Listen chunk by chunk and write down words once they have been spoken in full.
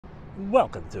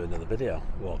Welcome to another video,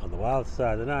 Walk on the Wild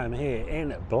Side, and I'm here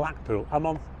in Blackpool. I'm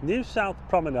on New South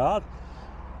Promenade,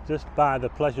 just by the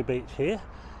Pleasure Beach here,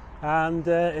 and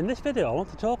in this video I want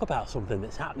to talk about something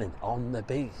that's happening on the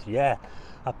beach. Yeah,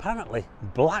 apparently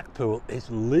Blackpool is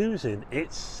losing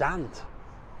its sand.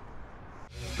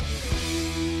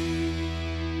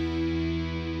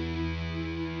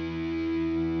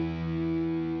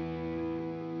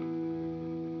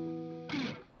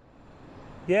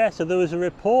 Yeah, so there was a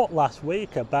report last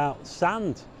week about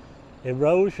sand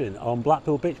erosion on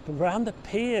Blackpool Beach, but around the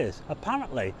piers.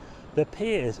 Apparently, the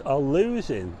piers are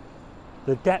losing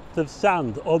the depth of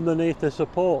sand underneath the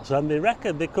supports, and they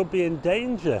reckon they could be in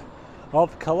danger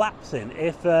of collapsing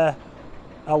if a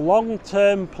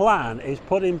long-term plan is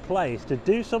put in place to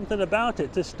do something about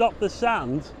it, to stop the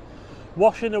sand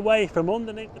washing away from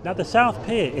underneath. Now the South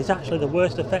Pier is actually the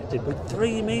worst affected, with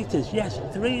 3 metres, yes,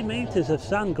 3 metres of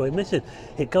sand going missing.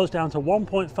 It goes down to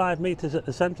 1.5 metres at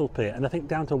the Central Pier, and I think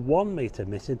down to 1 metre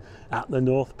missing at the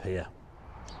North Pier.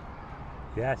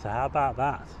 Yeah, so how about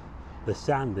that? The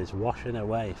sand is washing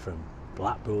away from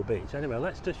Blackpool Beach. Anyway,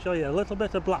 let's just show you a little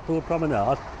bit of Blackpool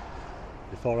Promenade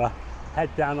before I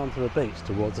head down onto the beach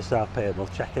towards the South Pier, and we'll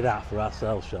check it out for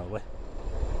ourselves, shall we?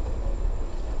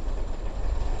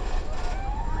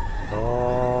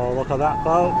 Oh, look at that,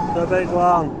 folks, the big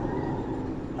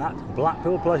one. That's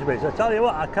Blackpool Pleasure Beach. I tell you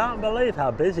what, I can't believe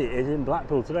how busy it is in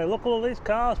Blackpool today. Look at all these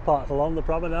cars parked along the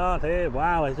promenade here.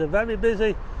 Wow, it's a very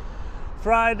busy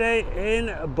Friday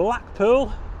in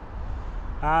Blackpool.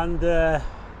 And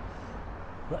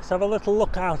let's have a little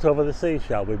look out over the sea,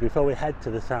 shall we, before we head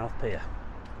to the South Pier.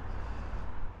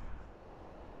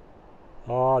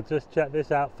 Oh, just check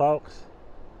this out, folks.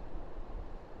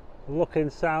 Looking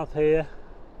south here.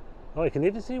 Oh, you can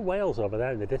even see Wales over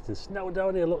there in the distance.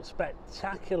 Snowdonia looks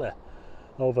spectacular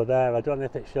over there. I don't know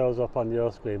if it shows up on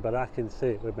your screen, but I can see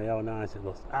it with my own eyes. It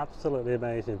looks absolutely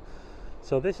amazing.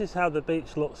 So this is how the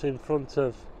beach looks in front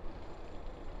of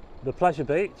the Pleasure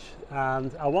Beach,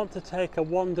 and I want to take a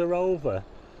wander over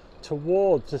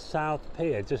towards the South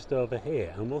Pier just over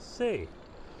here, and we'll see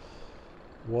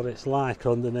what it's like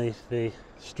underneath the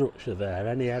structure there.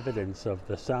 Any evidence of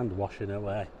the sand washing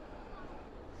away.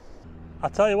 I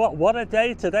tell you what a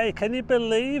day today. Can you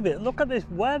believe it? Look at this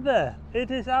weather. It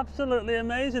is absolutely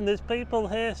amazing. There's people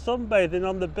here sunbathing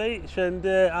on the beach, and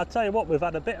I tell you what, we've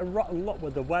had a bit of rotten luck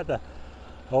with the weather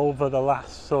over the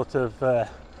last sort of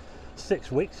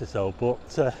 6 weeks or so,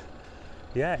 but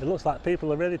yeah, it looks like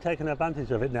people are really taking advantage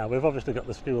of it now. We've obviously got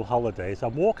the school holidays.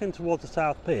 I'm walking towards the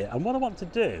South Pier, and what I want to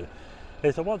do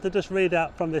is I want to just read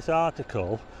out from this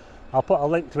article. I'll put a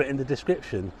link to it in the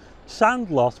description. Sand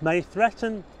loss may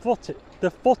threaten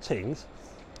the footings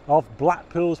of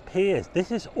Blackpool's piers.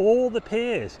 This is all the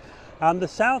piers, and the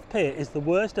South Pier is the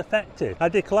worst affected. A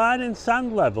decline in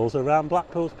sand levels around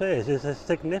Blackpool's piers is a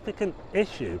significant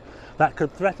issue that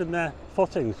could threaten their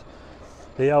footings,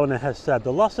 the owner has said.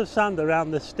 The loss of sand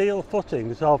around the steel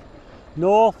footings of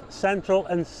North, Central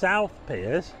and South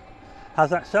Piers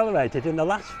has accelerated in the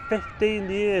last 15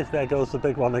 years. There goes the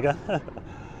big one again.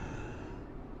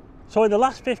 So in the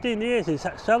last 15 years it's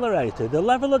accelerated. The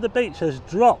level of the beach has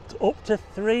dropped up to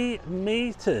 3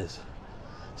 metres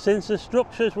since the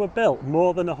structures were built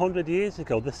more than 100 years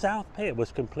ago. The South Pier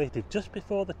was completed just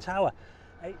before the tower.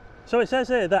 So it says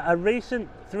here that a recent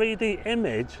 3D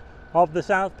image of the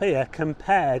South Pier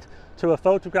compared to a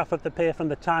photograph of the pier from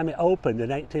the time it opened in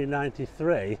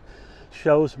 1893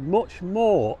 shows much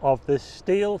more of the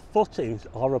steel footings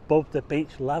are above the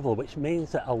beach level, which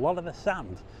means that a lot of the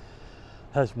sand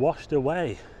has washed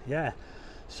away. Yeah,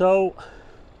 so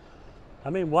I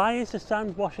mean, why is the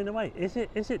sand washing away? Is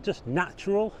it just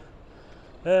natural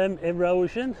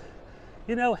erosion?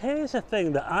 You know, here's a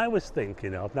thing that I was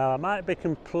thinking of. Now I might be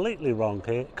completely wrong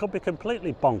here, it could be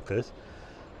completely bonkers,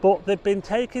 but they've been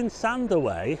taking sand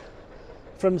away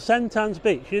from St Anne's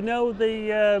Beach. You know,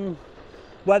 the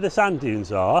where the sand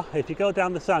dunes are. If you go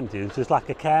down the sand dunes, there's like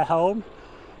a care home.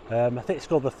 I think it's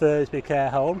called the Thursby Care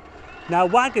Home. Now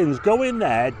wagons go in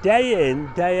there day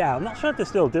in, day out. I'm not sure if they're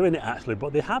still doing it actually,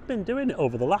 but they have been doing it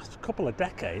over the last couple of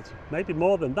decades, maybe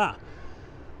more than that.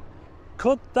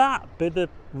 Could that be the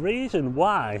reason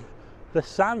why the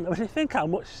sand, I mean, you think how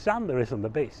much sand there is on the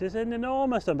beach. There's an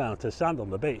enormous amount of sand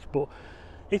on the beach, but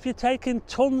if you're taking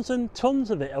tons and tons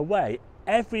of it away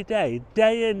every day,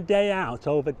 day in, day out,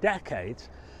 over decades,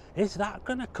 is that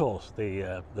going to cause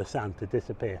the sand to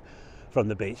disappear from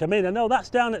the beach? I mean, I know that's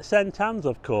down at St Anne's,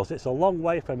 of course, it's a long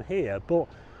way from here, but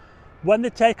when they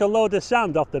take a load of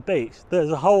sand off the beach,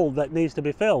 there's a hole that needs to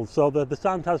be filled, so the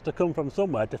sand has to come from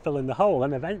somewhere to fill in the hole,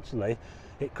 and eventually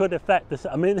it could affect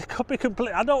the, I mean, it could be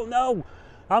complete, I don't know,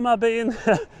 Am I being,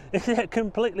 is it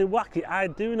completely wacky? I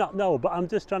do not know, but I'm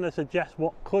just trying to suggest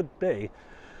what could be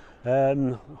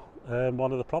one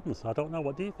of the problems. I don't know.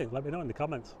 What do you think? Let me know in the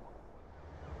comments.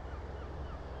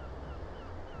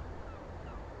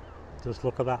 Just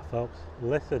look at that, folks.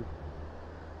 Listen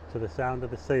to the sound of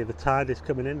the sea. The tide is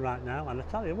coming in right now, and I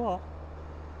tell you what,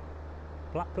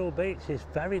 Blackpool Beach is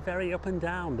very, very up and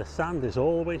down. The sand is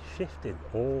always shifting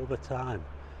all the time.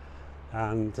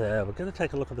 And we're going to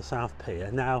take a look at the South Pier.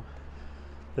 Now,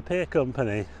 the pier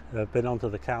company have been onto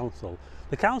the council.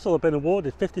 The council have been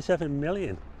awarded 57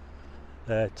 million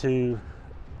to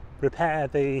repair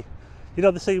the, you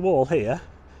know, the sea wall here.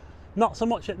 Not so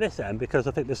much at this end, because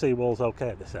I think the sea wall's okay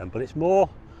at this end, but it's more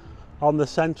on the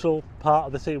central part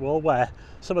of the sea wall where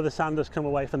some of the sand has come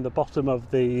away from the bottom of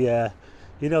the,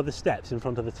 you know, the steps in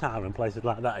front of the tower and places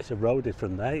like that. It's eroded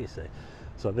from there, you see.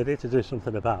 So they need to do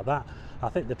something about that. I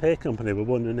think the pier company were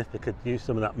wondering if they could use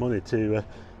some of that money to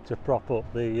prop up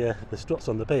the struts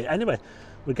on the pier. Anyway,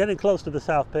 we're getting close to the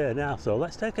South Pier now, so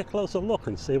let's take a closer look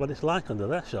and see what it's like under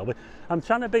there, shall we? I'm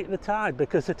trying to beat the tide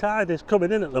because the tide is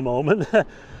coming in at the moment.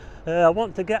 I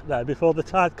want to get there before the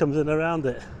tide comes in around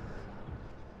it.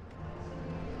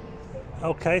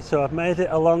 Okay, so I've made it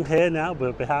along here now.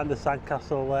 We're behind the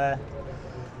sandcastle there.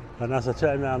 And as I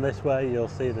turn around this way, you'll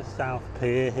see the South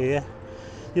Pier here.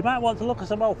 You might want to look at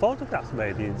some old photographs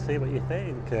maybe and see what you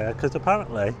think, because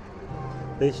apparently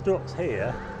these struts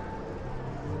here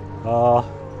are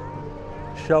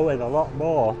showing a lot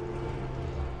more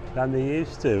than they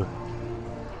used to,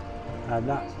 and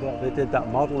that's what they did that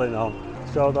modelling on.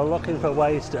 So they're looking for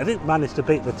ways to, I didn't manage to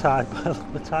beat the tide, but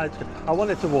the tide, I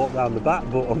wanted to walk round the back,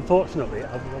 but unfortunately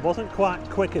I wasn't quite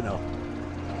quick enough.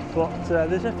 But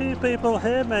there's a few people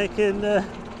here making a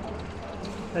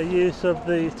use of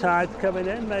the tide coming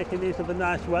in, making use of the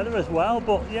nice weather as well.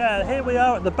 But yeah, here we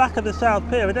are at the back of the South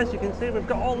Pier, and as you can see, we've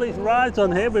got all these rides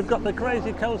on here. We've got the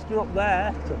crazy coaster up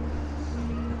there.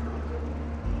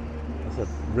 That's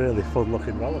a really fun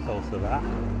looking roller coaster, that.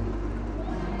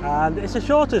 And it's the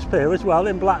shortest pier as well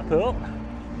in Blackpool.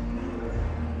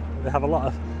 They have a lot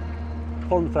of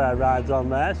funfair rides on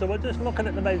there. So we're just looking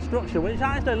at the main structure, which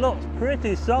actually looks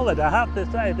pretty solid. I have to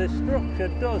say, the structure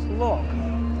does look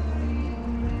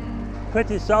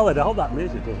pretty solid. I hope that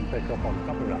music doesn't pick up on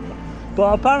copyright.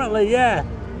 But apparently, yeah,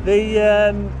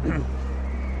 the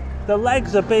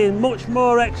legs are being much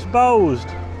more exposed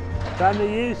than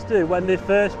they used to when they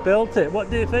first built it. What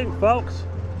do you think, folks?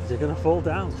 Is it going to fall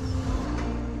down?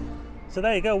 So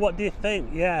there you go. What do you think?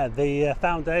 Yeah, the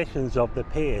foundations of the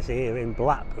piers here in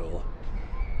Blackpool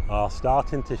are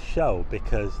starting to show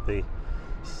because the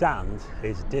sand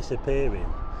is disappearing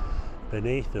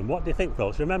beneath them. What do you think,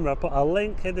 folks? Remember, I put a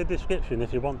link in the description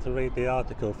if you want to read the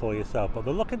article for yourself. But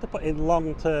they're looking to put in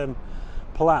long-term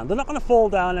plan. They're not going to fall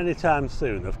down anytime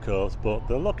soon, of course, but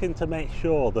they're looking to make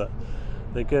sure that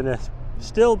they're going to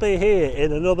still be here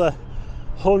in another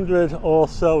 100 or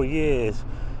so years.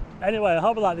 Anyway, I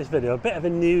hope you like this video. A bit of a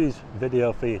news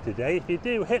video for you today. If you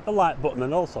do, hit the like button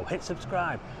and also hit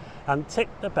subscribe and tick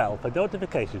the bell for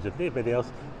notifications of new videos,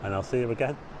 and I'll see you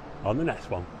again on the next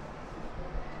one.